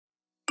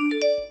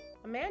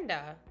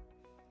Amanda,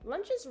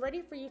 lunch is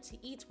ready for you to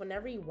eat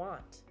whenever you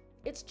want.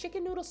 It's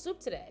chicken noodle soup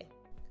today.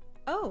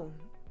 Oh,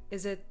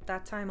 is it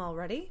that time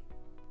already?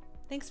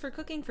 Thanks for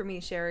cooking for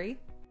me, Sherry.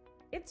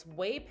 It's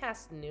way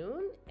past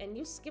noon, and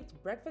you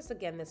skipped breakfast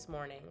again this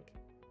morning.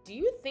 Do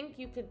you think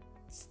you could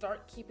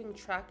start keeping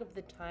track of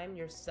the time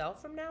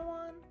yourself from now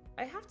on?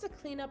 I have to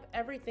clean up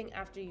everything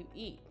after you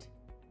eat.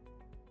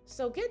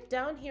 So get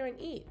down here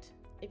and eat.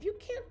 If you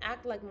can't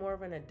act like more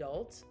of an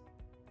adult,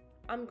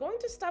 I'm going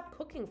to stop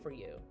cooking for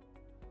you,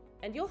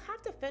 and you'll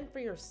have to fend for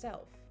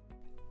yourself.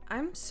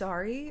 I'm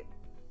sorry.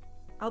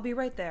 I'll be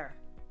right there.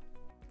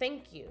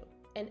 Thank you.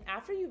 And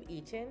after you've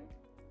eaten,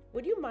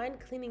 would you mind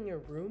cleaning your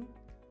room?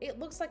 It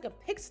looks like a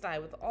pigsty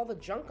with all the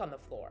junk on the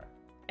floor.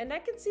 And I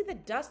can see the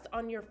dust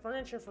on your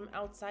furniture from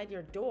outside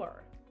your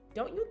door.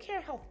 Don't you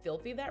care how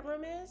filthy that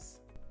room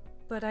is?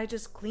 But I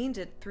just cleaned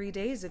it 3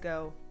 days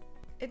ago.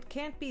 It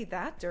can't be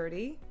that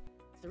dirty.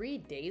 3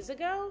 days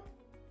ago?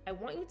 I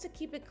want you to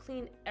keep it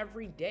clean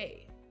every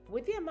day.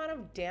 With the amount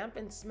of damp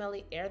and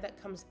smelly air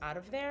that comes out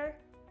of there,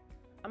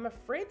 I'm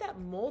afraid that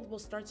mold will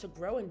start to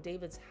grow in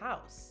David's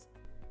house.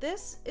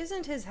 This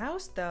isn't his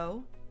house,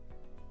 though.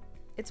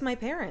 It's my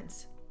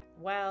parents'.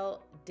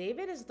 Well,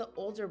 David is the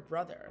older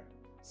brother,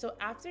 so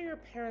after your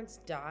parents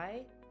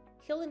die,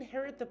 he'll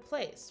inherit the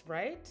place,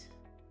 right?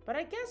 But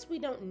I guess we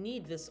don't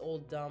need this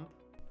old dump.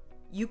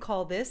 You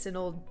call this an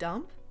old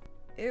dump?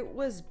 It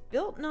was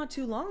built not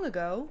too long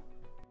ago.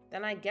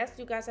 Then I guess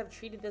you guys have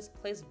treated this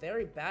place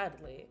very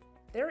badly.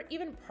 There are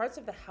even parts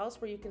of the house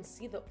where you can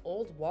see the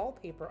old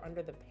wallpaper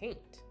under the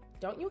paint.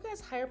 Don't you guys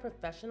hire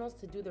professionals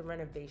to do the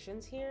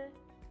renovations here?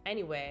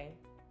 Anyway,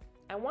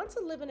 I want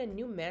to live in a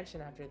new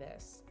mansion after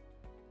this.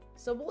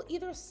 So we'll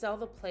either sell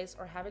the place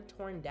or have it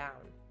torn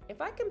down. If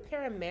I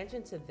compare a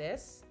mansion to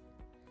this,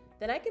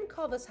 then I can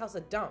call this house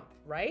a dump,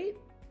 right?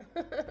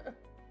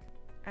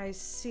 I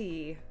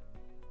see.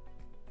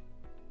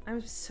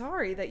 I'm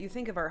sorry that you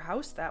think of our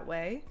house that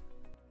way.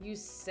 You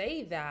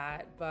say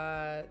that,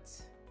 but...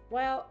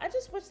 Well, I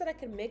just wish that I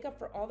could make up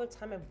for all the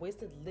time I've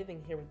wasted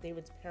living here with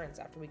David's parents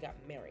after we got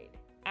married.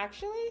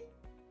 Actually,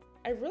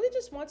 I really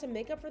just want to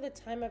make up for the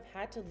time I've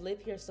had to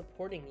live here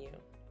supporting you.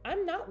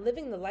 I'm not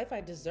living the life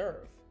I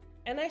deserve,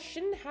 and I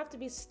shouldn't have to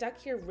be stuck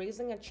here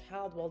raising a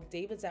child while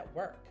David's at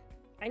work.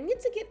 I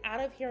need to get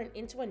out of here and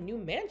into a new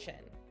mansion.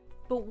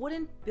 But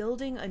wouldn't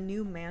building a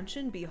new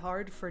mansion be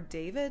hard for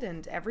David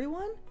and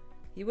everyone?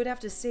 He would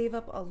have to save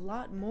up a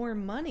lot more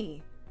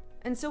money.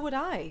 And so would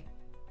I.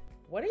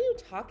 What are you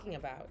talking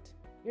about?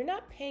 You're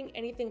not paying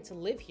anything to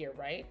live here,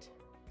 right?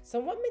 So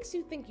what makes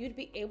you think you'd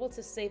be able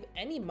to save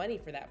any money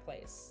for that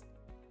place?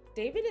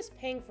 David is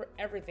paying for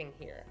everything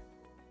here.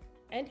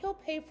 And he'll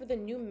pay for the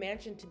new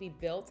mansion to be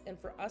built and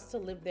for us to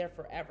live there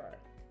forever.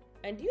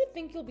 And do you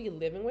think you'll be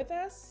living with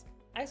us?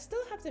 I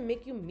still have to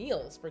make you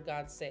meals, for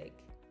God's sake.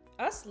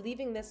 Us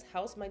leaving this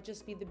house might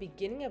just be the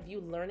beginning of you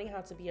learning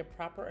how to be a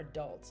proper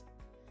adult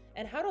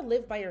and how to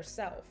live by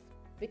yourself,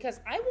 because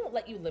I won't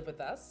let you live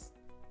with us.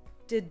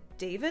 Did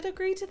David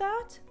agree to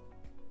that?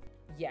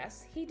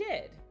 Yes, he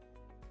did.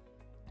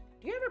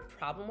 Do you have a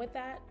problem with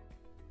that?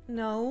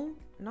 No,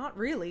 not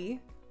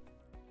really.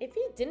 If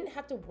he didn't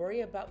have to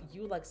worry about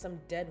you like some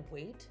dead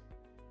weight,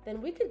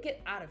 then we could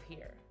get out of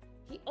here.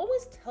 He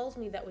always tells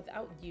me that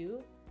without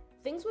you,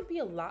 things would be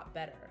a lot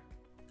better.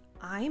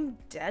 I'm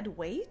dead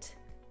weight?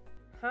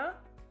 Huh?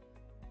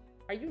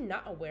 Are you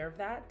not aware of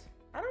that?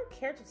 I don't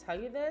care to tell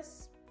you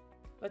this,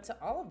 but to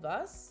all of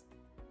us,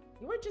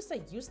 you are just a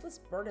useless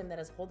burden that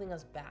is holding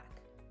us back.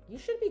 You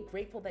should be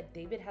grateful that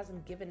David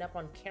hasn't given up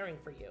on caring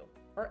for you,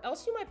 or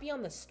else you might be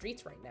on the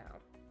streets right now.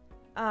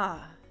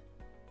 Ah,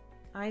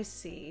 I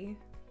see.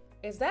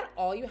 Is that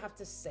all you have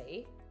to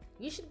say?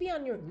 You should be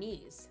on your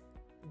knees,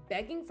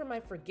 begging for my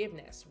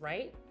forgiveness,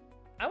 right?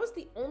 I was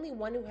the only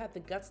one who had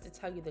the guts to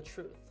tell you the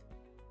truth.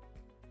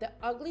 The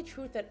ugly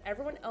truth that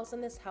everyone else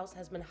in this house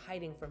has been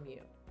hiding from you.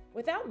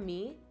 Without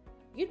me,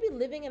 you'd be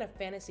living in a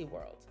fantasy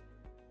world,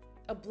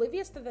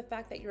 oblivious to the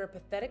fact that you're a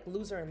pathetic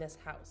loser in this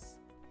house.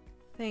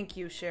 Thank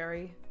you,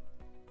 Sherry.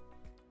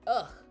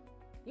 Ugh,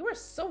 you are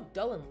so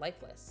dull and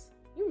lifeless.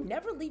 You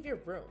never leave your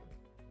room.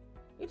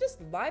 You just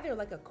lie there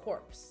like a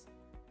corpse,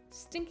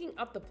 stinking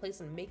up the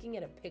place and making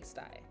it a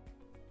pigsty.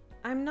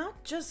 I'm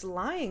not just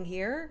lying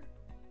here.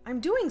 I'm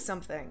doing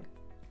something.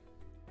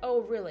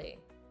 Oh, really?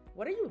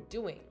 What are you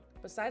doing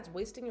besides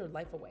wasting your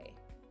life away?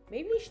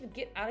 Maybe you should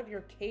get out of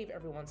your cave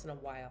every once in a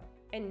while,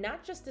 and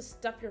not just to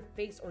stuff your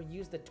face or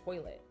use the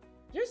toilet.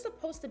 You're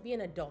supposed to be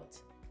an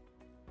adult,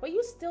 but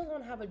you still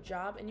don't have a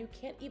job and you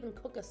can't even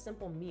cook a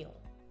simple meal.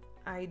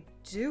 I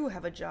do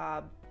have a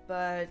job,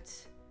 but...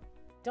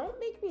 Don't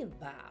make me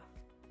laugh.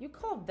 You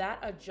call that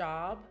a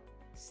job?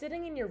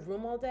 Sitting in your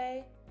room all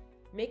day?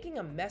 Making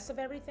a mess of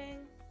everything?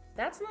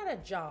 That's not a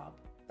job.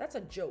 That's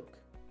a joke.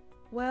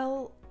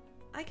 Well,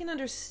 I can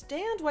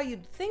understand why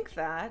you'd think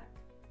that,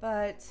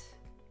 but...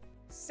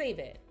 Save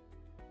it.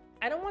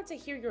 I don't want to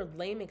hear your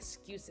lame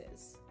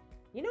excuses.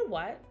 You know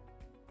what?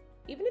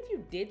 Even if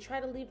you did try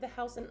to leave the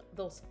house in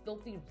those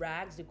filthy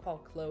rags you call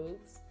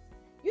clothes,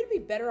 you'd be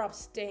better off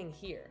staying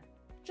here.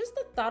 Just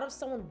the thought of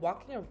someone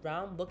walking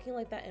around looking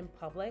like that in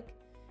public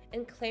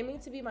and claiming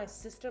to be my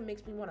sister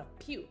makes me want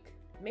to puke.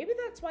 Maybe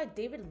that's why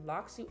David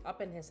locks you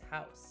up in his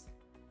house,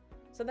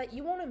 so that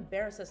you won't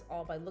embarrass us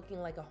all by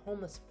looking like a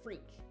homeless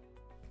freak.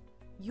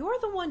 You're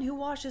the one who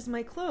washes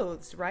my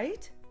clothes,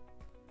 right?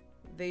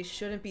 They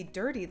shouldn't be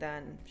dirty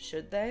then,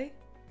 should they?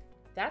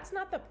 That's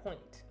not the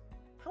point.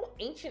 How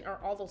ancient are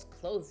all those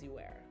clothes you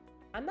wear?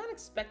 I'm not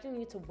expecting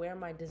you to wear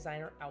my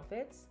designer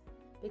outfits,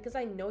 because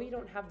I know you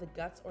don't have the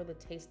guts or the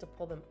taste to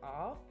pull them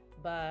off,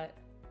 but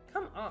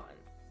come on.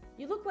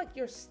 You look like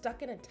you're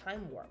stuck in a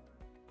time warp.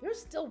 You're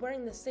still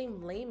wearing the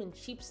same lame and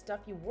cheap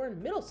stuff you wore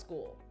in middle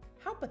school.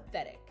 How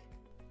pathetic.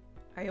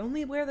 I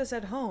only wear this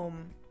at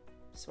home,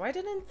 so I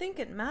didn't think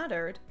it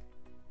mattered.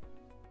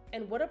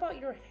 And what about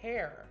your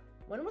hair?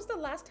 When was the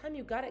last time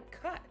you got it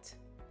cut?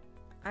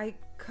 I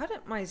cut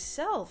it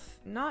myself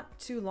not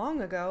too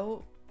long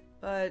ago,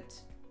 but...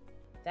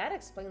 That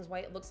explains why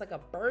it looks like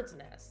a bird's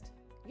nest.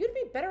 You'd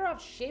be better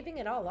off shaving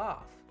it all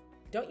off.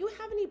 Don't you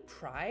have any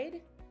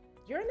pride?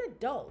 You're an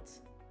adult.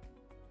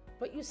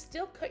 But you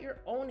still cut your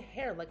own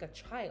hair like a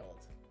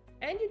child.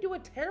 And you do a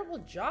terrible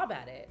job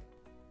at it.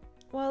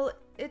 Well,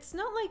 it's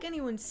not like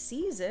anyone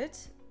sees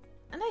it,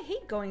 and I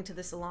hate going to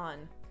the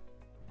salon.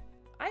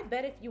 I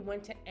bet if you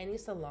went to any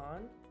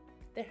salon,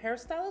 the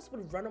hairstylist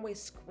would run away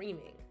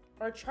screaming,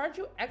 or charge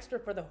you extra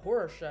for the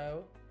horror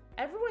show.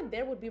 Everyone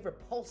there would be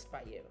repulsed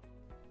by you.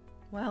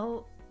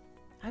 Well,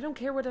 I don't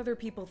care what other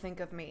people think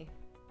of me.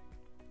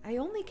 I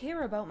only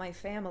care about my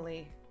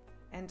family,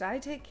 and I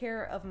take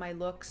care of my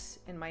looks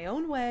in my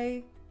own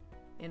way,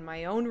 in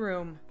my own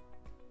room.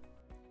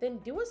 Then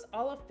do us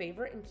all a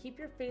favor and keep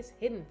your face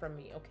hidden from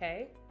me,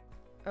 okay?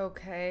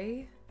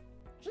 Okay.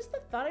 Just the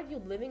thought of you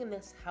living in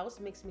this house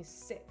makes me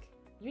sick.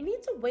 You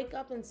need to wake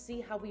up and see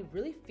how we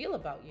really feel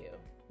about you.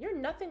 You're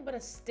nothing but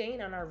a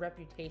stain on our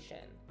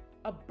reputation,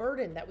 a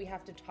burden that we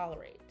have to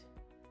tolerate.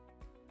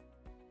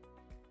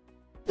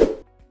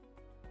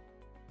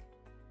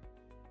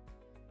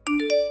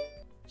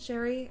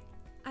 Sherry,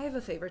 I have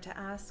a favor to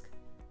ask,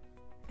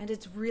 and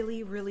it's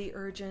really, really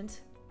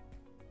urgent.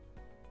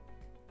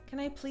 Can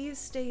I please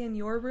stay in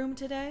your room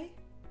today?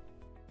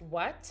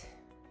 What?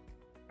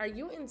 Are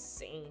you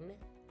insane?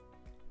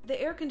 The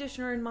air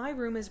conditioner in my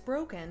room is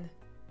broken.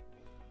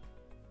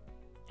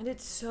 And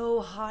it's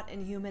so hot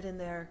and humid in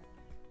there.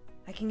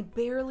 I can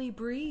barely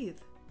breathe.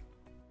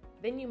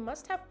 Then you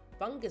must have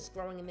fungus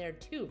growing in there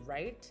too,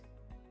 right?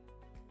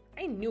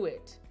 I knew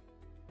it.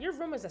 Your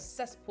room is a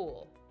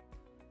cesspool.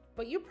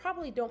 But you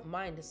probably don't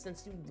mind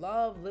since you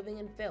love living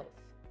in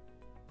filth.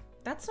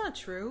 That's not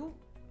true.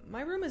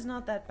 My room is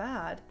not that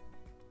bad.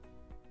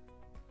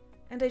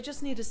 And I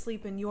just need to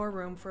sleep in your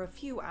room for a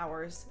few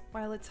hours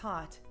while it's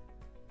hot.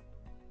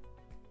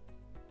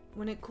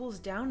 When it cools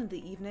down in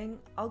the evening,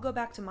 I'll go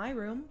back to my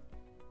room.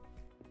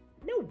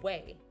 No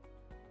way.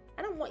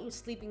 I don't want you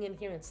sleeping in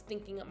here and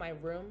stinking up my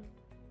room.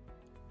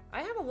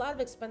 I have a lot of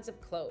expensive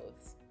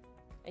clothes,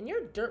 and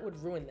your dirt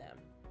would ruin them.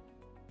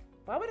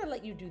 Why would I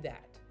let you do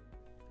that?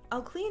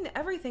 I'll clean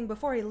everything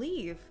before I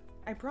leave.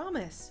 I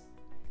promise.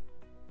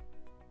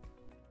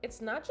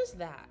 It's not just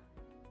that.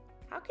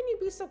 How can you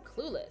be so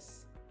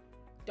clueless?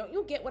 Don't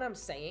you get what I'm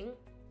saying?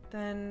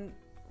 Then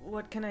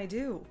what can I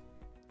do?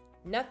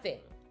 Nothing.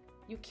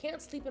 You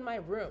can't sleep in my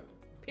room,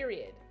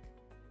 period.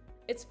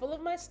 It's full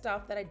of my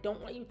stuff that I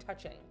don't want you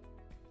touching.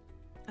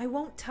 I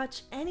won't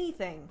touch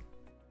anything.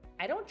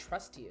 I don't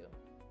trust you.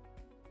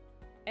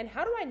 And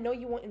how do I know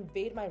you won't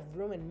invade my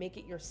room and make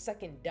it your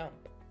second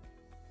dump?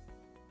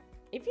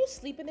 If you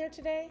sleep in there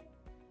today,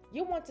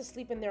 you want to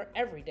sleep in there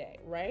every day,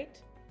 right?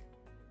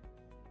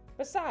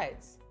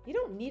 Besides, you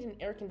don't need an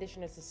air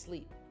conditioner to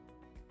sleep.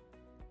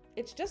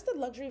 It's just a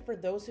luxury for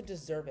those who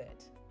deserve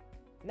it,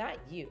 not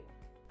you.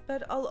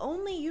 But I'll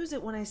only use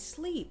it when I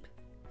sleep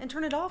and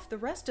turn it off the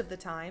rest of the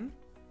time.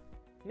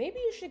 Maybe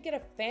you should get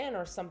a fan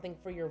or something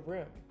for your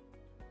room.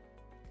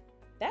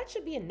 That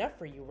should be enough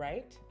for you,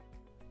 right?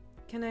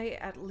 Can I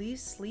at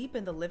least sleep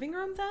in the living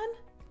room then?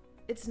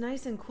 It's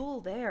nice and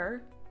cool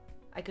there.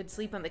 I could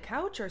sleep on the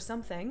couch or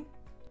something.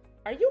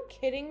 Are you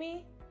kidding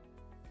me?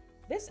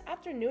 This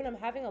afternoon I'm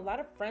having a lot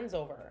of friends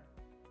over.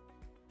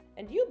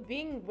 And you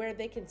being where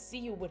they can see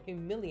you would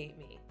humiliate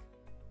me.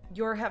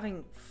 You're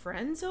having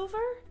friends over?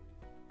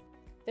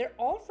 They're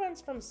all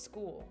friends from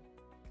school.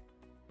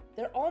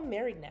 They're all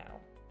married now.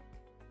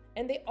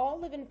 And they all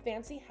live in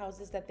fancy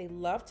houses that they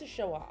love to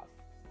show off.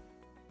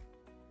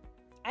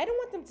 I don't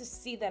want them to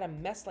see that a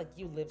mess like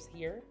you lives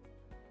here,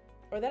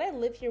 or that I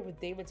live here with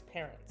David's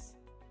parents.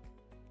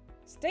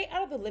 Stay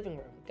out of the living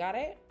room, got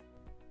it?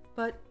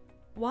 But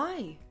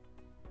why?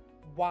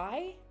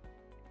 Why?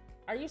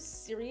 Are you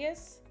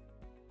serious?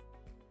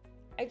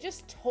 I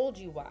just told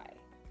you why.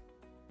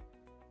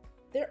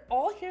 They're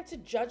all here to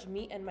judge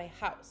me and my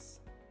house,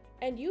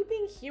 and you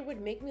being here would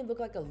make me look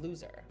like a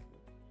loser.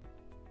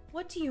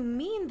 What do you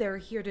mean they're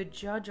here to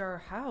judge our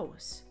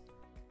house?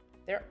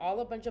 They're all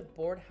a bunch of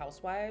bored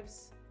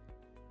housewives,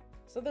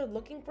 so they're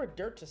looking for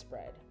dirt to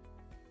spread.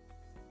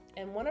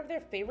 And one of their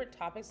favorite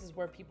topics is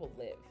where people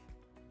live.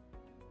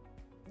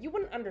 You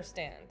wouldn't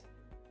understand.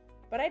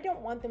 but I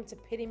don't want them to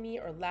pity me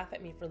or laugh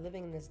at me for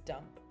living in this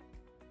dump.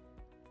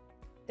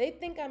 They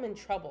think I'm in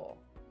trouble,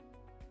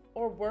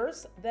 or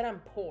worse, that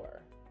I'm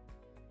poor.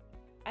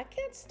 I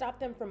can't stop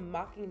them from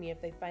mocking me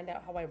if they find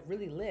out how I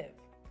really live.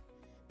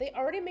 They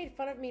already made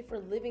fun of me for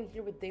living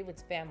here with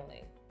David's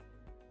family.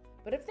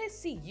 But if they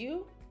see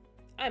you,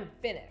 I'm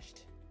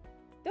finished.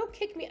 They'll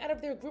kick me out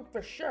of their group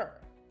for sure.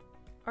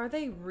 Are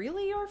they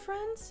really your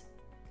friends?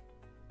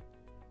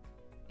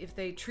 If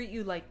they treat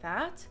you like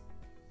that,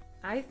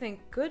 I think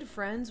good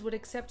friends would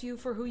accept you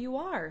for who you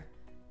are,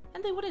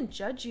 and they wouldn't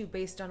judge you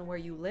based on where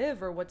you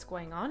live or what's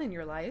going on in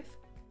your life.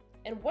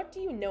 And what do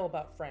you know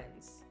about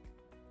friends?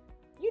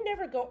 You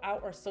never go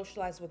out or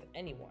socialize with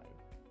anyone.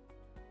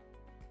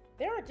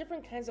 There are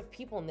different kinds of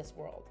people in this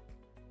world,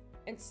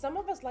 and some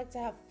of us like to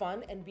have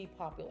fun and be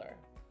popular.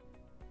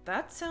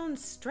 That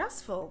sounds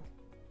stressful.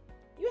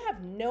 You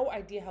have no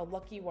idea how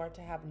lucky you are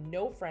to have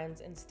no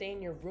friends and stay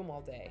in your room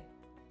all day.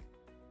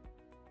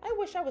 I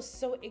wish I was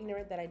so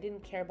ignorant that I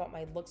didn't care about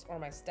my looks or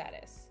my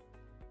status.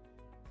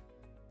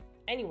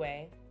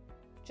 Anyway,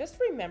 just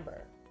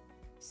remember,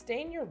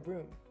 stay in your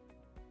room.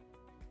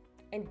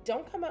 And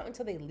don't come out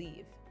until they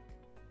leave.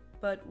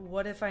 But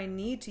what if I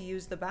need to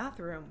use the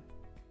bathroom?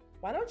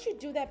 Why don't you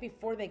do that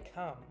before they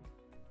come?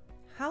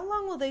 How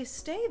long will they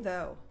stay,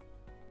 though?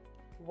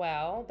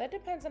 Well, that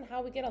depends on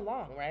how we get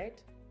along,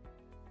 right?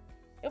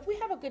 If we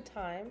have a good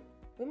time,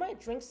 we might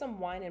drink some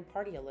wine and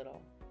party a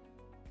little.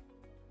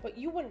 But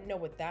you wouldn't know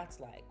what that's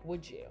like,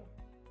 would you?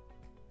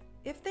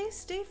 If they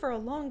stay for a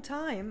long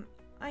time,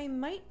 I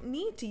might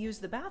need to use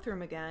the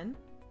bathroom again.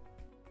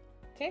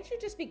 Can't you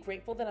just be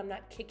grateful that I'm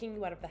not kicking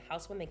you out of the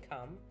house when they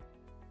come?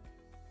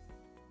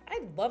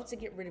 I'd love to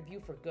get rid of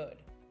you for good,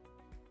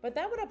 but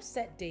that would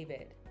upset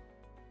David,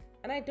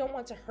 and I don't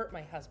want to hurt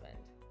my husband.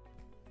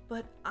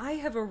 But I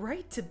have a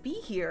right to be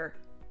here.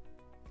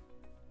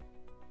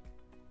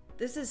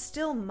 This is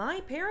still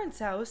my parents'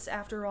 house,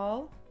 after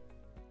all.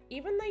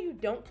 Even though you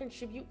don't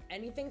contribute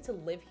anything to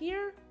live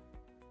here,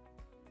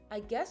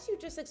 I guess you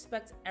just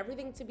expect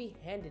everything to be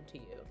handed to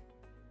you.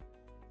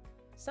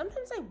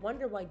 Sometimes I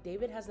wonder why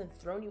David hasn't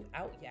thrown you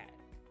out yet.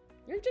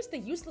 You're just a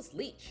useless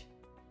leech,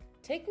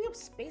 taking up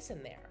space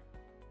in there.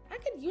 I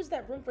could use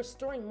that room for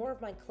storing more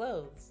of my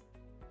clothes.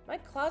 My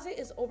closet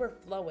is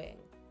overflowing,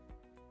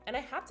 and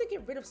I have to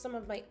get rid of some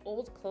of my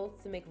old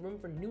clothes to make room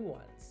for new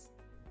ones.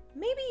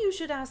 Maybe you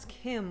should ask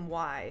him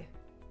why.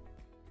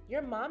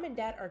 Your mom and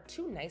dad are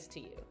too nice to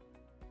you,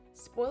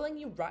 spoiling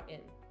you rotten.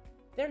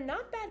 They're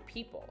not bad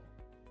people,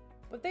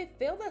 but they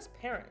failed as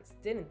parents,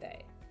 didn't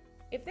they?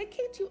 If they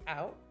kicked you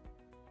out,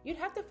 you'd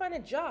have to find a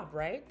job,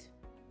 right?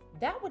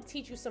 That would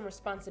teach you some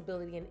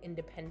responsibility and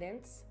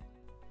independence.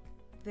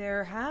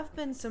 There have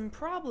been some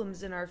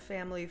problems in our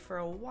family for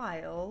a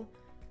while,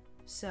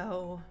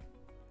 so...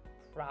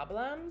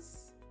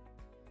 Problems?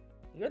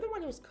 You're the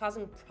one who's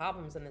causing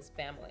problems in this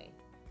family.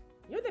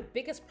 You're the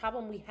biggest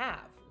problem we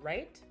have,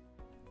 right?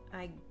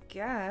 I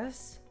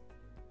guess.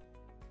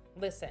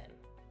 Listen,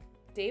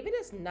 David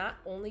is not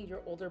only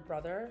your older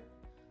brother,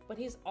 but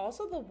he's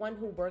also the one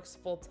who works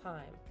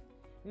full-time,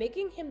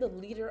 making him the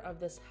leader of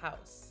this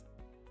house.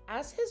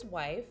 As his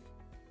wife,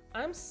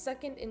 I'm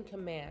second in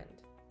command.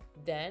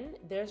 Then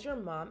there's your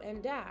mom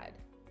and dad.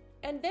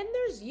 And then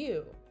there's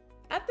you,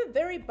 at the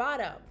very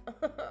bottom.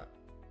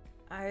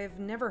 I've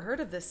never heard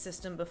of this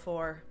system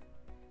before.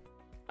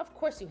 Of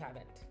course you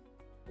haven't.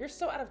 You're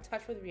so out of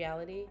touch with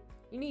reality,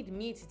 you need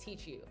me to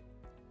teach you.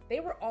 They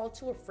were all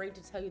too afraid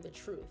to tell you the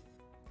truth.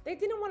 They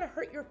didn't want to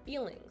hurt your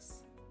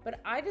feelings, but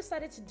I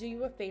decided to do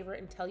you a favor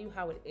and tell you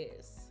how it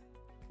is.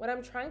 What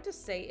I'm trying to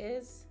say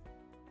is,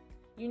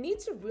 you need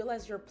to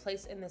realize your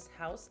place in this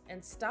house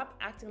and stop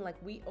acting like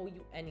we owe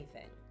you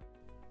anything.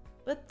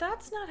 But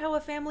that's not how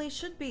a family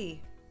should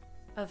be.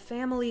 A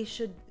family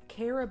should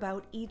care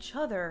about each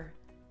other,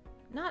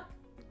 not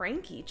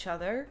rank each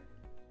other.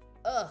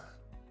 Ugh,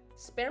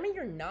 spare me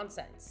your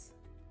nonsense.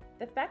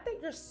 The fact that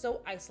you're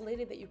so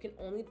isolated that you can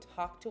only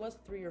talk to us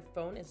through your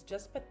phone is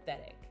just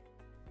pathetic.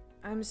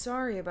 I'm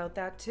sorry about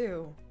that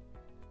too.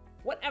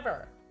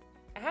 Whatever.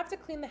 I have to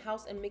clean the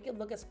house and make it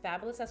look as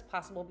fabulous as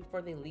possible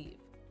before they leave.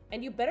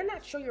 And you better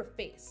not show your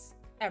face,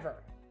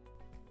 ever.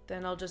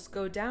 Then I'll just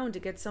go down to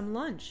get some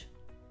lunch.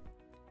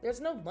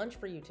 There's no lunch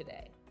for you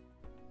today.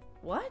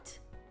 What?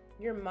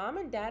 Your mom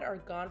and dad are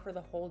gone for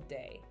the whole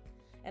day,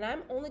 and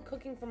I'm only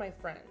cooking for my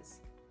friends,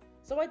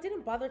 so I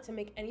didn't bother to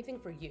make anything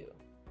for you.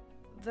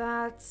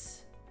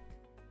 That's...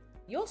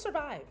 You'll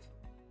survive.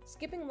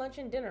 Skipping lunch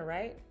and dinner,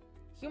 right?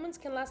 Humans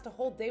can last a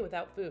whole day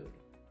without food.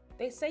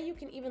 They say you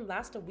can even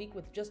last a week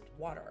with just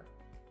water.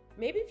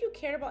 Maybe if you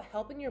cared about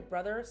helping your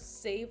brother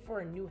save for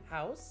a new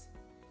house,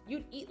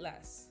 you'd eat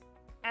less.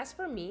 As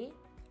for me,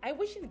 I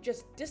wish you'd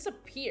just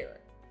disappear.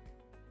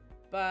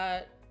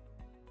 But...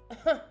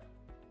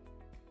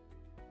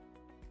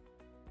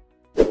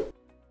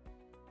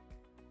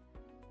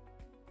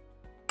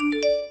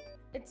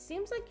 It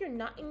seems like you're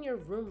not in your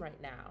room right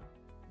now.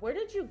 Where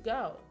did you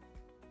go?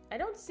 I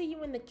don't see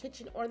you in the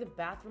kitchen or the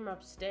bathroom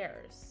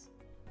upstairs.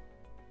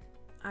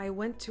 I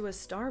went to a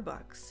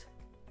Starbucks.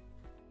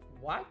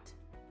 What?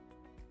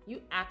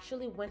 You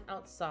actually went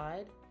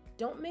outside?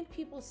 Don't make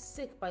people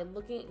sick by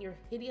looking at your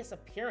hideous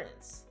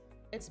appearance.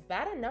 It's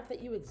bad enough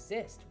that you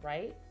exist,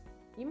 right?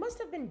 You must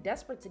have been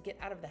desperate to get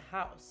out of the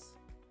house.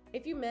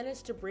 If you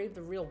managed to brave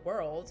the real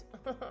world.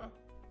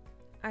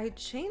 I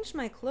changed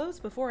my clothes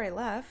before I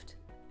left,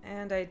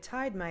 and I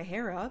tied my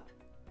hair up.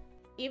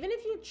 Even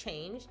if you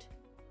changed,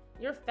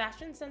 your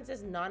fashion sense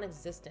is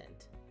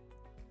non-existent.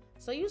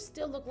 So you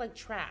still look like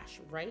trash,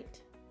 right?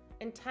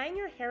 And tying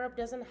your hair up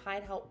doesn't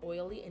hide how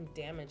oily and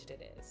damaged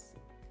it is.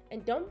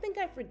 And don't think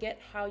I forget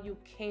how you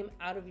came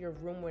out of your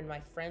room when my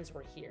friends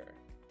were here.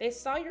 They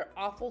saw your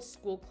awful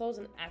school clothes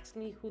and asked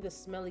me who the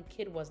smelly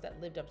kid was that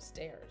lived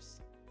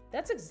upstairs.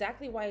 That's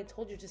exactly why I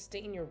told you to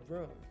stay in your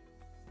room.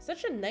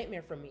 Such a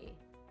nightmare for me.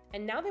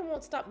 And now they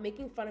won't stop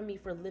making fun of me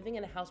for living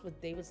in a house with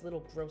David's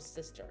little gross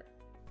sister.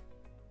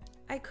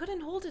 I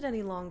couldn't hold it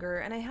any longer,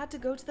 and I had to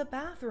go to the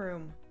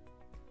bathroom.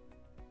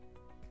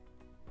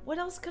 What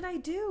else could I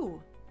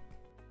do?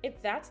 If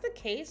that's the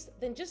case,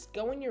 then just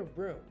go in your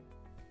room.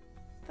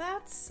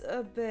 That's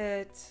a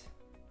bit...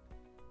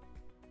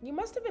 You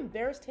must have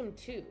embarrassed him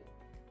too,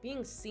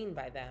 being seen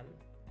by them.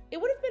 It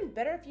would have been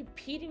better if you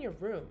peed in your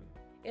room.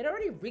 It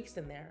already reeks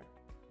in there,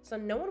 so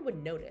no one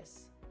would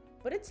notice.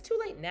 But it's too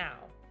late now.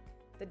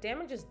 The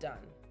damage is done.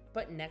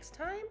 But next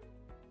time,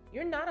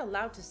 you're not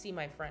allowed to see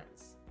my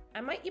friends.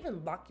 I might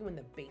even lock you in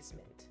the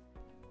basement.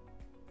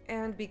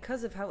 And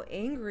because of how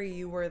angry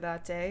you were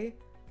that day,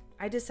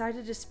 I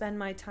decided to spend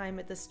my time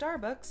at the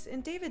Starbucks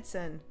in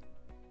Davidson.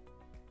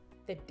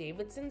 The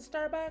Davidson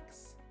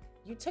Starbucks?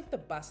 You took the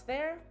bus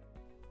there?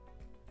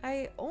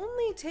 I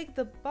only take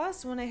the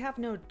bus when I have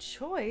no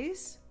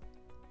choice.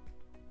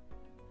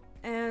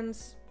 And,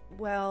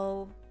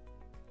 well...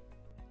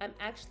 I'm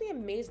actually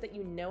amazed that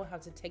you know how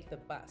to take the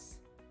bus.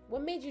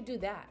 What made you do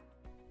that?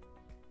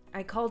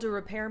 I called a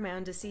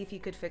repairman to see if he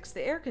could fix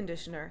the air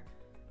conditioner.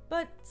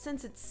 But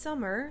since it's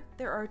summer,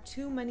 there are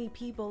too many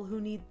people who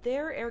need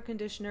their air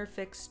conditioner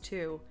fixed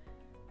too.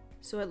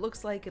 So it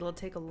looks like it'll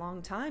take a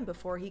long time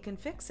before he can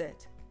fix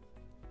it.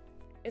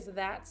 Is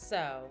that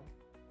so?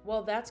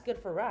 Well, that's good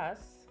for us.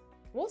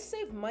 We'll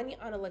save money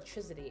on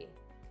electricity.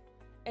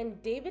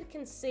 And David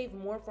can save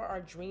more for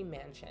our dream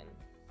mansion.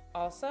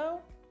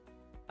 Also,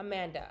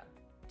 Amanda,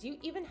 do you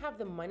even have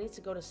the money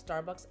to go to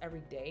Starbucks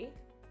every day?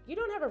 You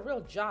don't have a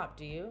real job,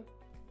 do you?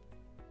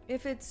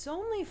 If it's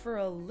only for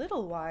a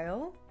little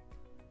while,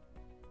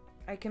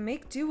 I can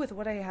make do with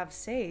what I have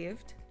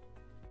saved.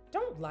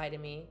 Don't lie to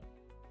me.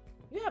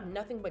 You have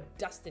nothing but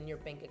dust in your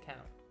bank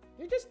account.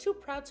 You're just too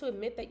proud to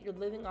admit that you're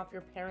living off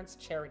your parents'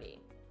 charity.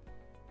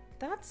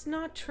 That's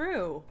not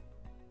true.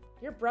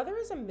 Your brother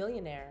is a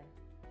millionaire,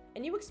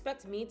 and you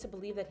expect me to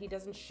believe that he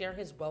doesn't share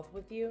his wealth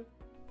with you?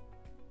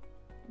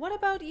 What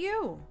about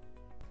you?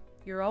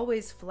 You're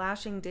always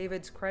flashing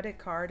David's credit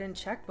card and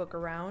checkbook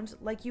around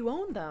like you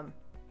own them.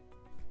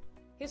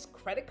 His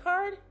credit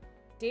card?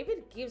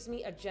 David gives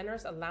me a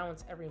generous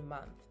allowance every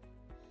month,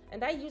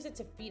 and I use it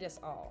to feed us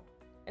all.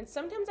 And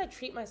sometimes I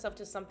treat myself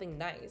to something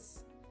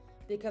nice,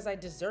 because I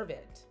deserve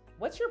it.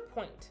 What's your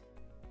point?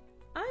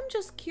 I'm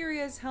just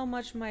curious how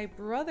much my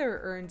brother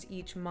earns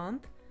each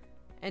month,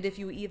 and if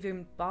you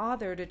even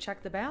bother to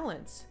check the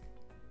balance.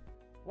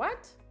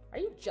 What? Are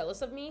you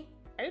jealous of me?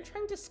 Are you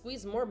trying to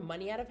squeeze more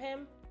money out of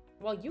him?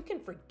 Well, you can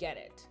forget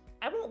it.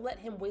 I won't let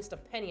him waste a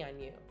penny on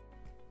you.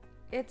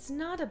 It's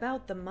not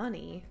about the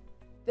money.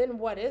 Then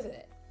what is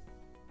it?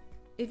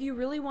 If you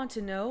really want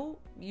to know,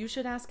 you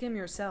should ask him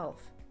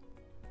yourself.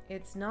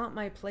 It's not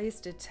my place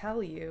to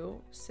tell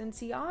you, since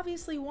he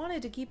obviously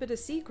wanted to keep it a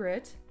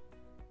secret.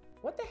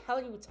 What the hell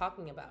are you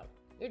talking about?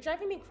 You're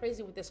driving me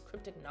crazy with this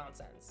cryptic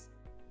nonsense.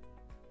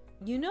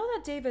 You know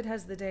that David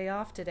has the day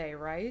off today,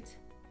 right?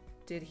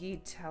 Did he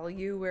tell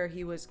you where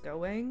he was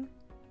going?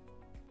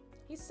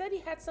 He said he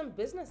had some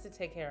business to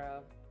take care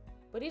of,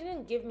 but he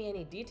didn't give me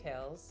any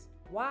details.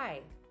 Why?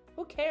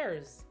 Who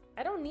cares?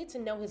 I don't need to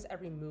know his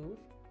every move,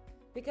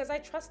 because I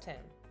trust him,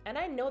 and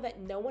I know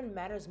that no one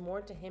matters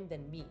more to him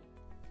than me.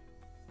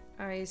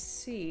 I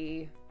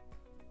see.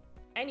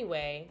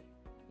 Anyway,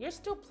 you're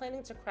still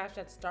planning to crash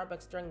at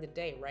Starbucks during the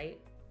day, right?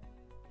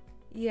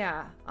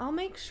 Yeah, I'll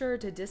make sure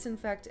to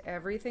disinfect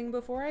everything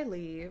before I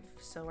leave,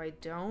 so I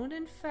don't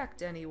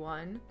infect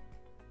anyone.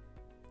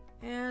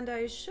 And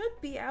I should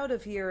be out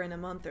of here in a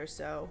month or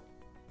so.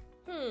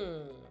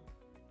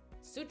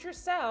 Suit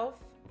yourself.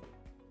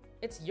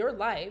 It's your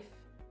life.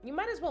 You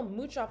might as well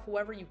mooch off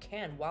whoever you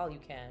can while you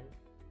can.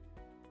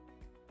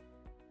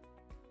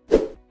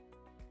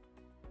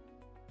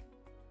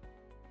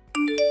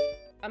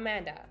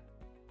 Amanda,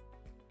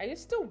 are you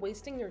still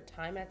wasting your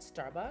time at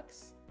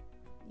Starbucks?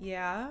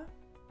 Yeah?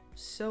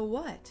 So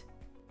what?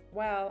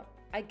 Well,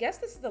 I guess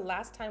this is the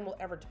last time we'll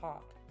ever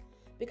talk,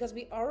 because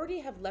we already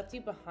have left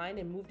you behind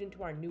and moved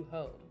into our new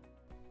home.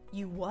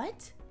 You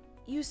what?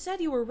 You said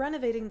you were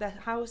renovating the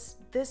house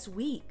this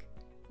week.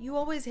 You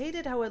always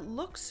hated how it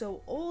looks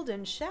so old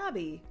and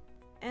shabby.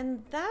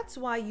 And that's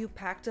why you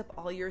packed up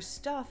all your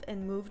stuff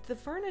and moved the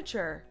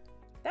furniture.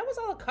 That was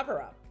all a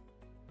cover-up.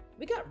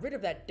 We got rid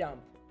of that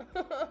dump.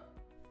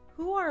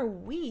 Who are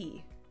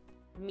we?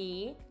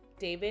 Me,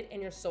 David,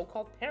 and your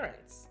so-called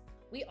parents.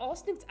 We all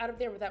sneaked out of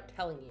there without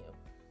telling you,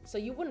 so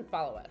you wouldn't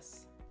follow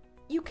us.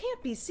 You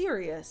can't be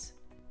serious.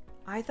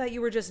 I thought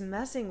you were just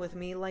messing with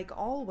me like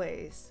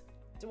always.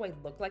 Do I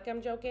look like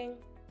I'm joking?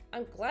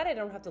 I'm glad I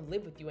don't have to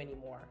live with you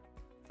anymore.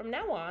 From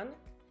now on,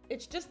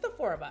 it's just the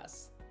four of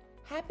us.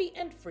 Happy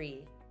and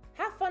free.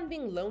 Have fun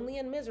being lonely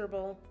and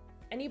miserable.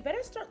 And you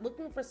better start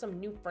looking for some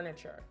new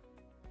furniture.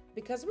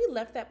 Because we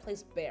left that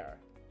place bare.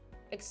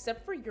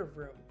 Except for your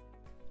room.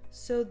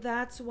 So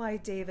that's why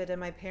David and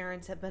my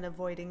parents have been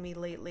avoiding me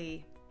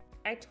lately.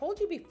 I told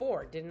you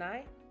before, didn't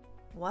I?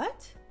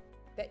 What?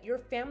 That your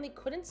family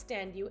couldn't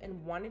stand you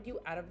and wanted you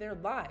out of their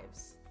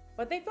lives.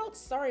 But they felt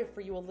sorry for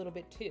you a little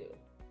bit too.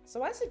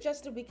 So I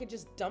suggested we could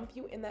just dump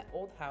you in that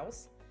old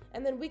house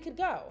and then we could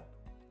go.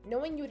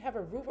 Knowing you'd have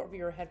a roof over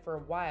your head for a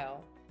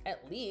while,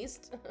 at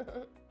least.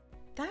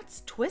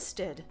 That's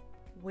twisted.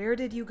 Where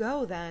did you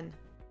go then?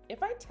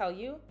 If I tell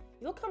you,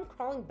 you'll come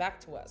crawling back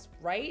to us,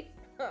 right?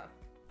 Huh.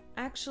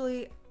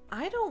 Actually,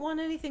 I don't want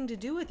anything to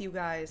do with you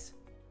guys.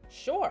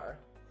 Sure,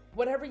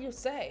 whatever you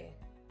say.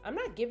 I'm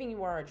not giving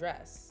you our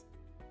address.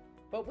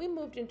 But we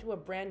moved into a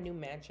brand new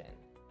mansion.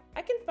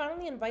 I can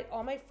finally invite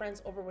all my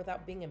friends over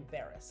without being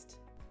embarrassed.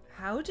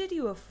 How did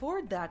you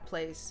afford that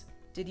place?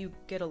 Did you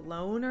get a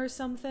loan or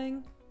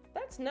something?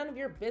 That's none of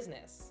your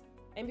business.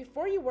 And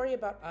before you worry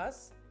about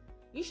us,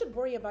 you should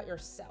worry about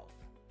yourself.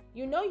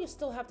 You know you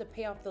still have to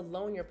pay off the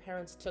loan your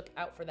parents took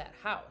out for that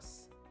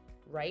house,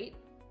 right?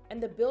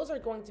 And the bills are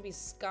going to be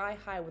sky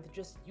high with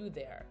just you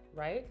there,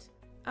 right?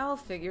 I'll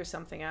figure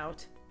something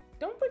out.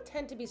 Don't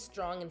pretend to be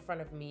strong in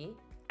front of me.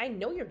 I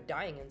know you're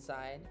dying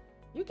inside.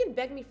 You can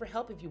beg me for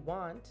help if you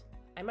want.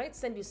 I might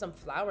send you some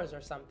flowers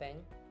or something.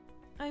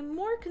 I'm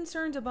more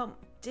concerned about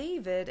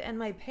David and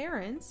my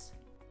parents.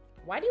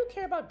 Why do you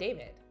care about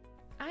David?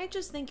 I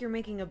just think you're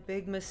making a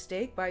big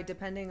mistake by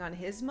depending on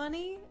his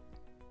money.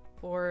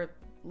 Or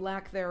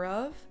lack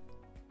thereof.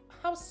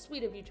 How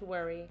sweet of you to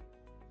worry.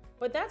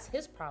 But that's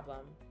his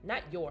problem,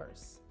 not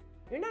yours.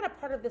 You're not a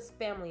part of this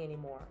family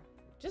anymore.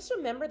 Just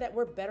remember that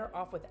we're better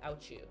off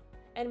without you.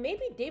 And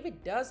maybe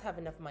David does have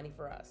enough money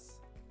for us.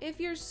 If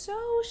you're so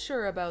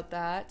sure about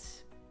that,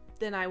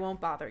 then I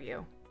won't bother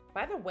you.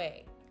 By the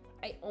way,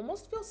 I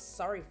almost feel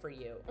sorry for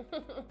you.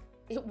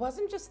 It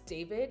wasn't just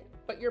David,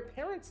 but your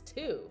parents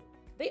too.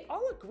 They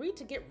all agreed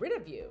to get rid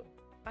of you.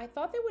 I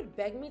thought they would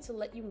beg me to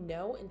let you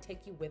know and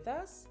take you with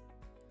us,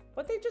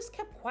 but they just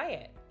kept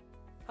quiet,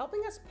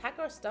 helping us pack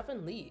our stuff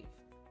and leave.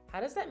 How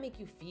does that make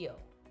you feel?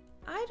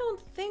 I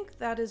don't think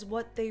that is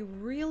what they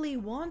really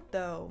want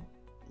though,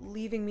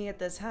 leaving me at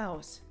this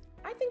house.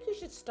 I think you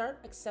should start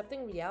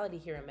accepting reality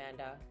here,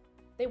 Amanda.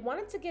 They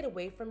wanted to get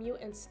away from you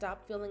and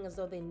stop feeling as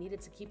though they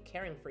needed to keep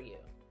caring for you.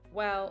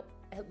 Well,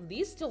 at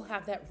least you'll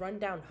have that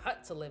rundown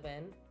hut to live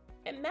in.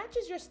 It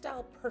matches your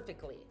style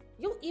perfectly.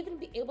 You'll even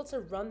be able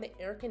to run the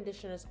air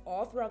conditioners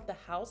all throughout the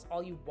house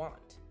all you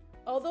want.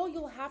 Although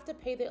you'll have to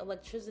pay the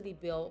electricity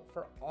bill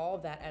for all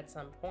that at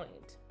some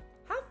point.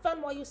 Have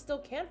fun while you still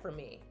can for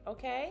me,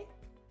 okay?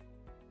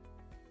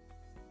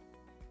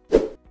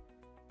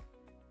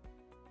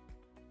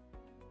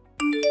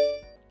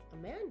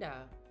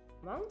 Amanda,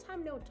 long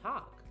time no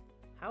talk.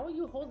 How are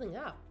you holding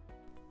up?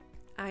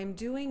 I'm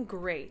doing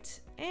great,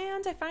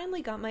 and I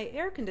finally got my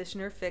air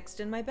conditioner fixed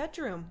in my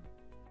bedroom.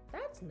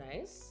 That's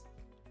nice.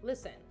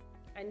 Listen,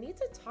 I need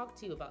to talk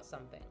to you about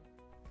something.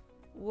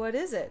 What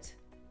is it?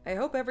 I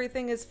hope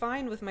everything is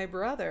fine with my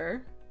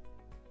brother.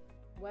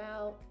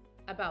 Well,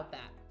 about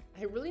that.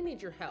 I really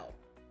need your help.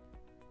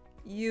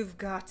 You've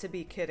got to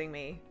be kidding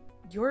me.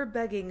 You're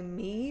begging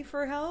me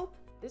for help?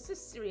 This is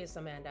serious,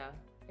 Amanda.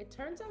 It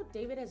turns out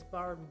David has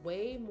borrowed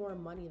way more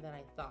money than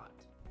I thought.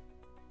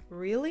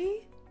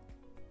 Really?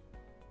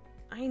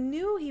 I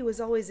knew he was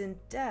always in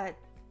debt,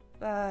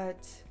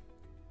 but...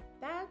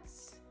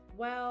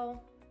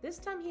 Well, this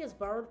time he has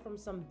borrowed from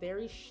some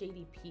very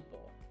shady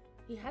people.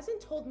 He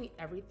hasn't told me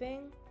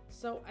everything,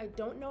 so I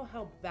don't know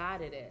how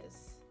bad it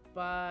is,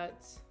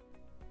 but...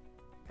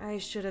 I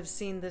should have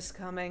seen this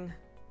coming.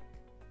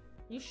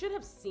 You should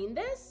have seen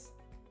this?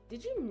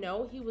 Did you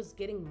know he was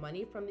getting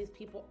money from these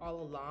people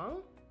all along?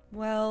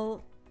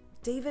 Well,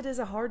 David is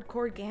a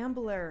hardcore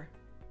gambler.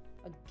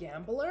 A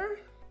gambler?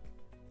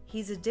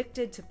 He's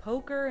addicted to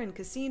poker and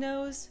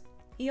casinos.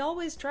 He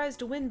always tries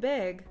to win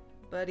big,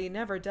 but he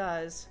never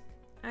does.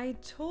 I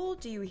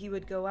told you he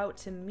would go out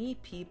to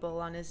meet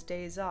people on his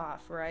days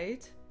off,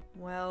 right?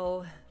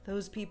 Well,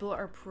 those people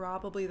are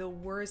probably the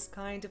worst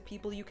kind of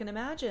people you can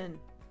imagine.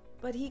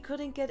 But he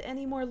couldn't get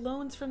any more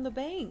loans from the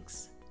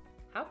banks.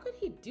 How could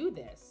he do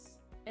this?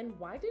 And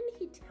why didn't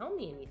he tell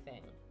me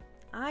anything?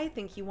 I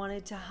think he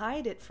wanted to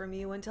hide it from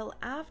you until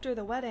after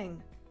the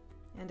wedding.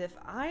 And if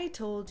I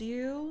told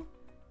you,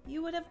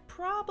 you would have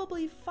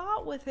probably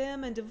fought with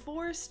him and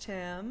divorced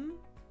him.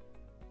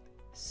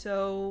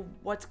 So,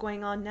 what's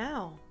going on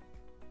now?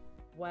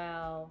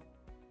 Well,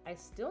 I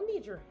still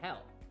need your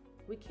help.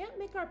 We can't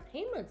make our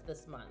payments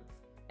this month.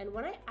 And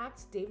when I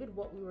asked David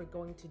what we were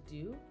going to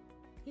do,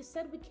 he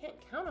said we can't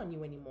count on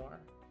you anymore.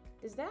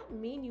 Does that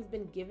mean you've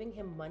been giving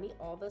him money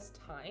all this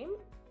time?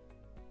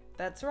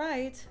 That's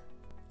right.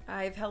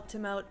 I've helped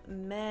him out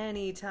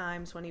many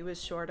times when he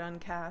was short on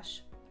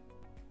cash.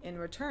 In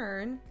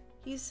return,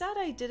 he said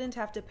I didn't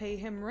have to pay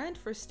him rent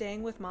for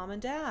staying with Mom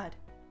and Dad.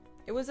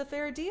 It was a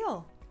fair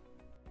deal.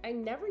 I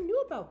never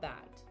knew about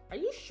that. Are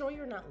you sure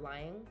you're not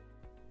lying?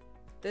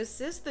 This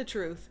is the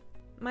truth.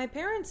 My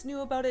parents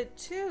knew about it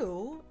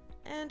too,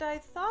 and I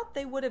thought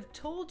they would have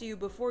told you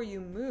before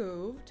you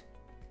moved.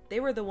 They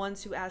were the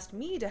ones who asked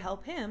me to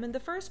help him in the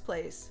first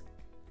place.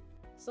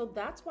 So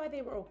that's why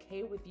they were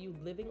okay with you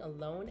living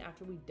alone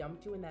after we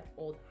dumped you in that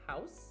old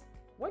house?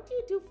 What do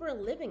you do for a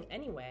living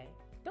anyway?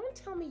 Don't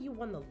tell me you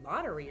won the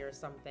lottery or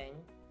something.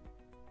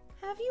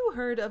 Have you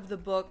heard of the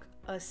book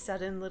A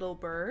Sudden Little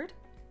Bird?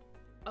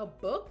 A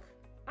book?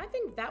 I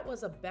think that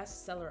was a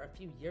bestseller a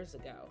few years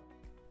ago.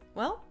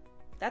 Well,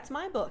 that's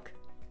my book.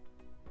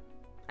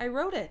 I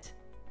wrote it.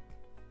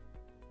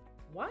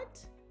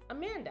 What?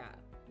 Amanda,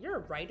 you're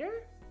a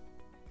writer?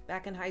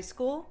 Back in high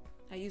school,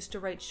 I used to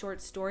write short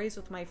stories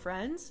with my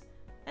friends,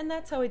 and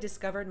that's how I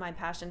discovered my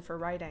passion for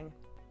writing.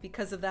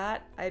 Because of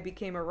that, I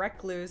became a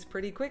recluse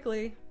pretty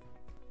quickly.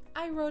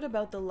 I wrote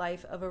about the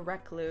life of a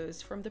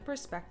recluse from the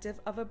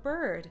perspective of a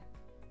bird,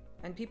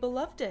 and people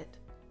loved it.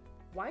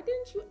 Why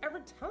didn't you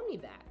ever tell me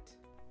that?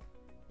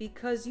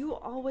 Because you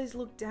always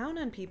look down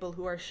on people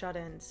who are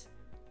shut-ins.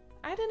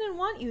 I didn't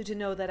want you to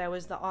know that I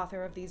was the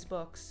author of these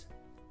books.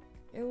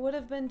 It would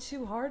have been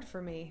too hard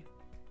for me.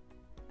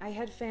 I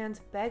had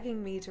fans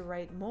begging me to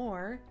write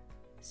more,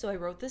 so I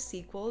wrote the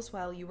sequels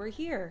while you were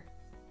here.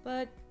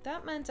 But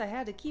that meant I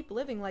had to keep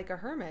living like a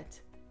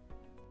hermit.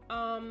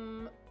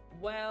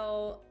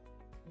 Well,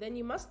 then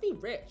you must be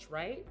rich,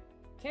 right?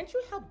 Can't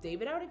you help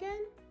David out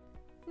again?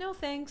 No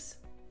thanks.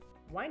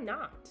 Why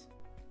not?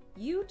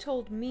 You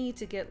told me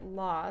to get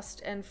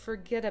lost and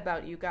forget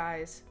about you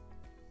guys.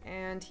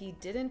 And he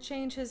didn't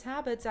change his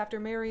habits after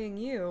marrying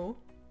you.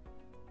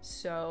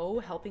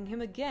 So helping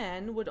him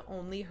again would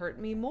only hurt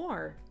me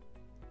more.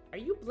 Are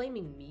you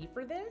blaming me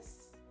for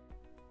this?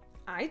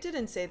 I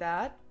didn't say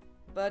that,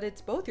 but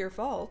it's both your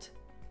fault.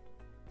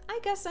 I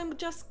guess I'm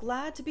just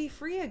glad to be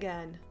free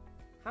again.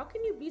 How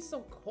can you be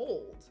so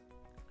cold?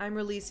 I'm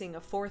releasing a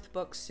 4th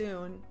book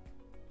soon,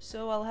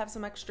 so I'll have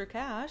some extra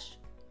cash.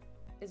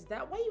 Is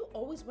that why you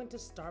always went to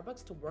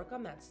Starbucks to work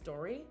on that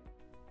story?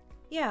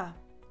 Yeah,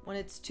 when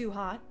it's too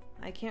hot,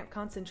 I can't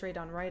concentrate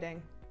on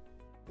writing.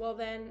 Well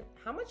then,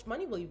 how much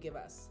money will you give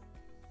us?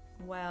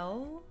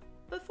 Well,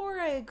 before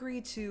I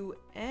agree to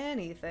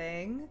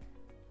anything,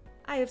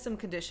 I have some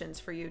conditions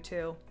for you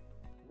two.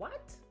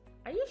 What?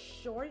 Are you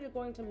sure you're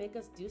going to make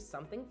us do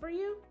something for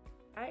you?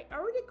 I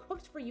already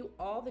cooked for you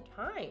all the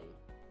time.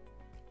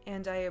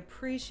 And I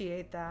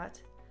appreciate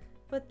that,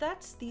 but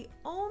that's the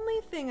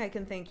only thing I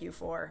can thank you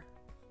for.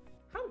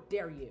 How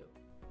dare you?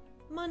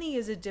 Money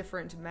is a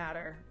different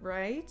matter,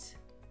 right?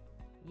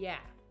 Yeah,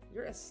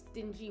 you're a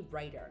stingy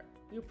writer.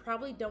 You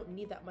probably don't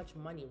need that much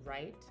money,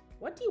 right?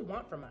 What do you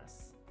want from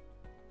us?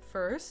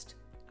 First,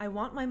 I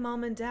want my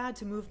mom and dad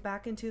to move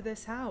back into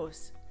this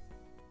house.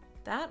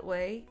 That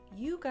way,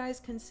 you guys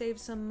can save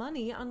some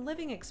money on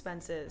living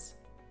expenses.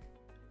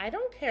 I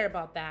don't care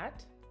about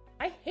that.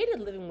 I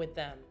hated living with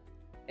them.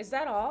 Is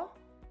that all?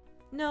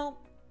 No,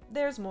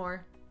 there's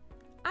more.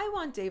 I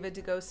want David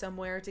to go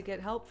somewhere to get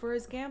help for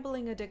his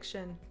gambling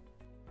addiction.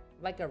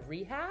 Like a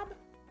rehab?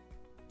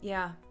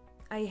 Yeah,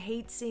 I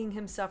hate seeing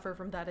him suffer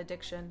from that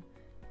addiction.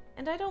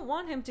 And I don't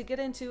want him to get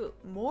into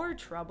more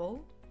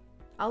trouble.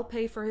 I'll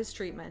pay for his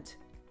treatment.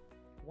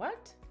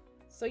 What?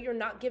 So you're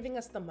not giving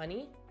us the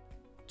money?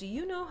 Do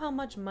you know how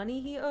much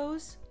money he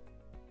owes?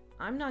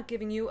 I'm not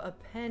giving you a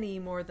penny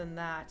more than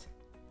that.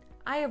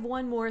 I have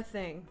one more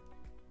thing.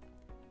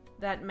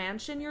 That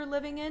mansion you're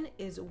living in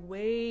is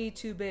way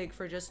too big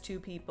for just 2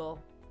 people.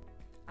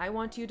 I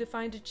want you to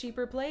find a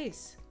cheaper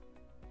place.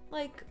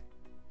 Like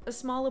a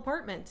small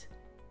apartment.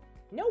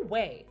 No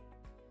way.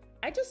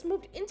 I just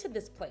moved into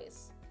this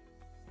place.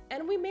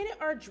 And we made it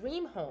our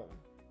dream home.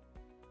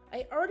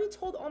 I already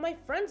told all my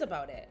friends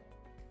about it.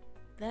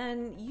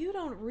 Then you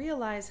don't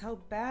realize how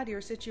bad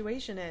your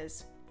situation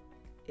is.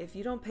 If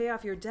you don't pay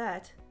off your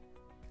debt,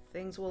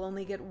 things will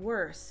only get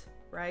worse,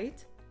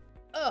 right?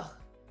 Ugh,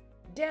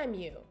 damn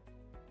you.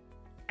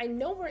 I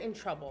know we're in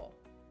trouble.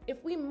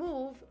 If we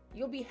move,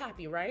 you'll be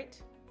happy, right?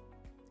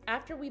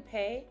 After we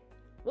pay,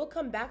 we'll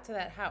come back to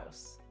that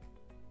house.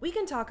 We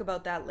can talk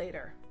about that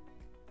later.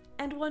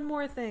 And one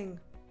more thing.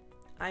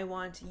 I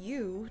want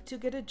you to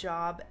get a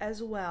job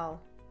as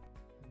well.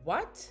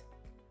 What?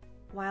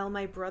 While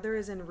my brother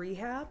is in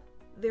rehab,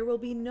 there will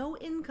be no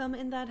income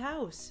in that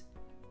house.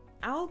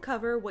 I'll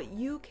cover what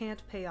you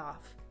can't pay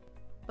off.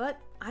 But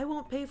I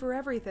won't pay for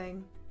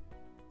everything.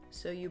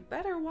 So you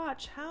better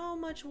watch how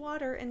much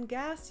water and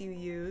gas you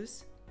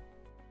use.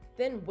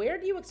 Then where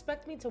do you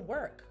expect me to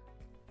work?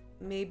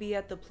 Maybe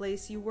at the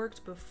place you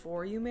worked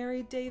before you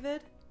married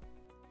David?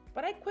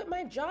 But I quit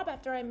my job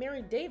after I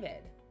married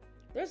David.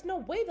 There's no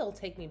way they'll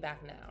take me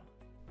back now.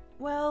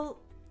 Well,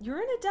 you're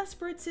in a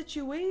desperate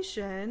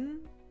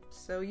situation,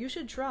 so you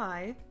should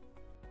try.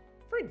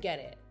 Forget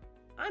it.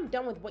 I'm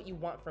done with what you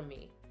want from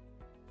me.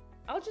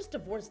 I'll just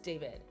divorce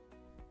David.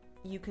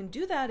 You can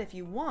do that if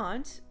you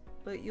want,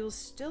 but you'll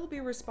still be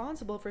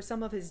responsible for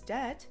some of his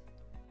debt.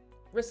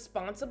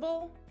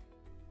 Responsible?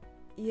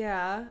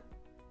 Yeah,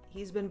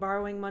 he's been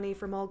borrowing money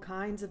from all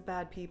kinds of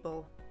bad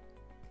people.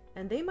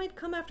 And they might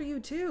come after you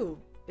too,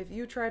 if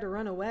you try to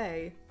run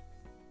away.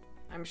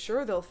 I'm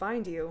sure they'll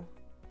find you.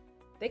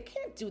 They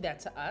can't do that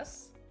to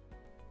us.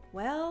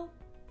 Well,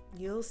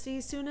 you'll see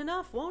soon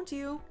enough, won't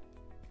you?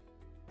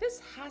 This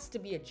has to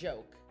be a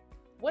joke.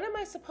 What am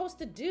I supposed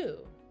to do?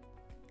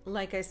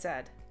 Like I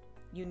said,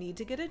 you need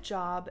to get a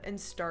job and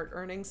start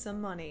earning some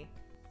money.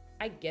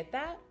 I get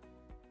that,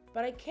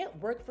 but I can't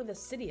work for the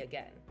city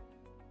again.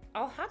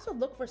 I'll have to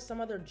look for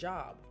some other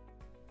job.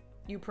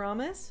 You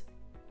promise?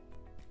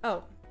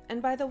 Oh,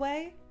 and by the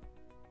way,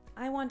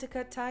 I want to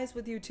cut ties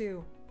with you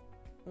too,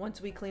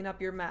 once we clean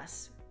up your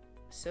mess.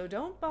 So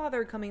don't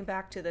bother coming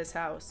back to this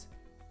house.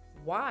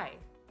 Why?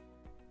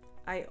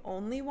 I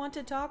only want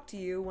to talk to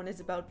you when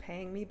it's about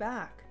paying me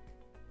back.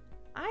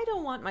 I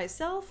don't want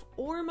myself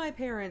or my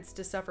parents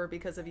to suffer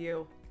because of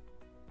you.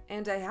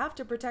 And I have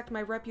to protect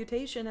my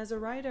reputation as a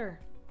writer.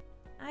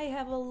 I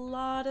have a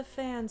lot of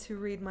fans who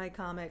read my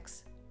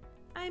comics.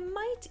 I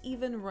might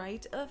even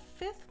write a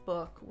 5th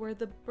book where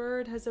the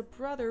bird has a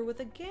brother with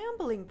a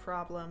gambling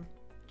problem,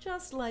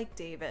 just like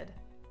David.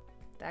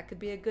 That could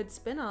be a good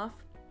spin-off,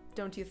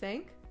 don't you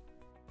think?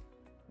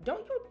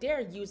 Don't you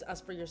dare use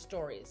us for your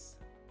stories.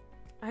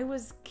 I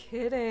was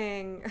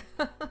kidding.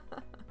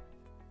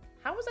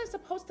 How was I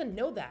supposed to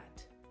know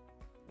that?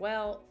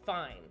 Well,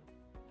 fine.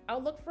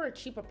 I'll look for a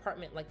cheap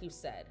apartment like you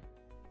said.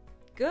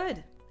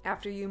 Good.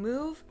 After you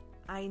move,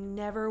 I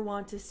never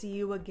want to see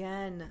you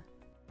again.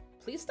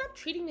 Please stop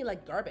treating me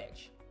like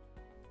garbage.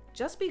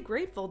 Just be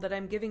grateful that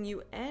I'm giving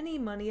you any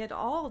money at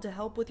all to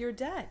help with your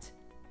debt.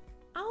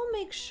 I'll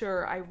make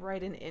sure I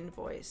write an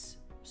invoice,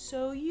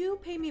 so you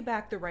pay me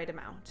back the right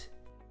amount.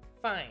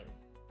 Fine.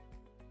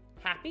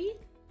 Happy?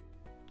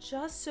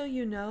 Just so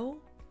you know,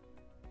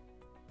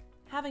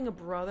 having a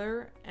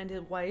brother and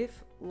a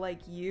wife like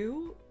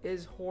you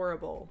is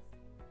horrible.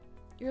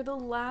 You're the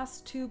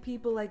last 2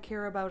 people I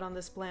care about on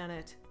this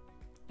planet.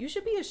 You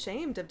should be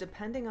ashamed of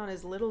depending on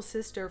his little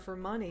sister for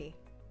money.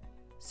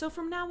 So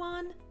from now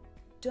on,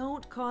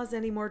 don't cause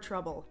any more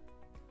trouble.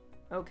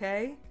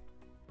 Okay?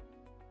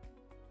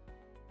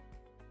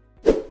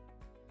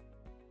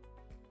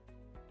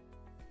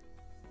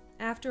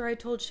 After I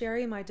told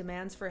Sherry my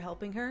demands for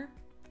helping her,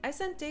 I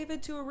sent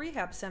David to a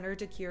rehab center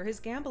to cure his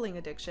gambling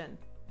addiction.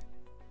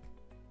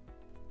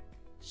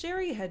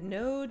 Sherry had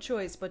no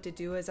choice but to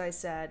do as I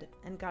said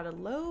and got a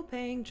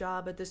low-paying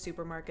job at the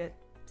supermarket,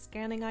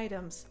 scanning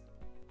items.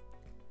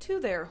 To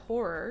their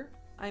horror,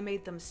 I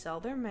made them sell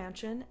their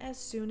mansion as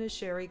soon as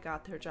Sherry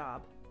got their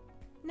job.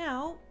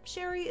 Now,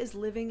 Sherry is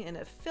living in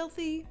a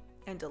filthy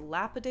and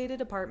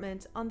dilapidated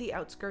apartment on the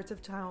outskirts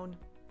of town,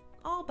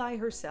 all by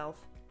herself.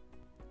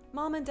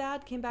 Mom and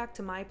Dad came back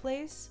to my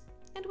place,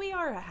 and we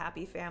are a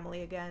happy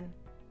family again.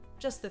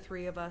 Just the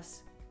 3 of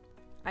us.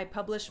 I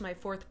published my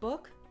 4th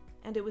book,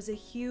 and it was a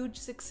huge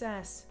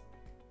success.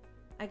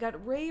 I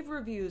got rave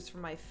reviews from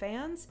my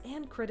fans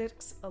and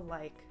critics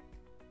alike.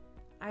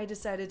 I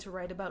decided to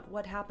write about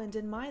what happened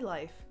in my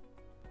life.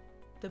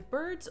 The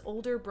bird's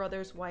older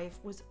brother's wife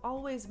was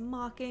always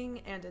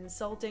mocking and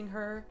insulting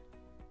her,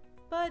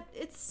 but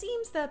it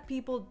seems that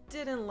people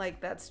didn't like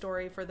that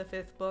story for the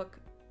 5th book,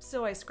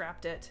 so I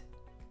scrapped it.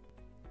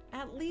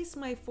 At least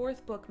my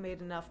 4th book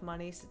made enough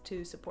money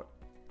to support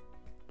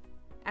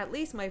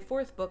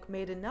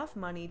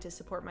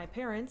my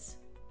parents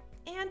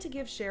and to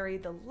give Sherry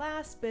the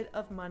last bit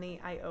of money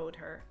I owed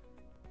her.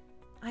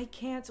 I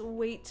can't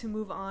wait to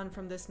move on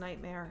from this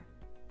nightmare.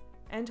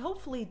 And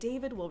hopefully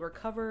David will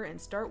recover and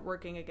start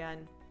working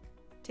again,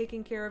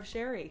 taking care of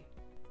Sherry.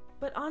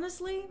 But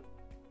honestly,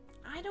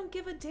 I don't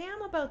give a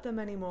damn about them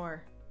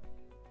anymore.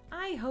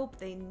 I hope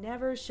they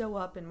never show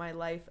up in my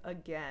life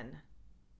again.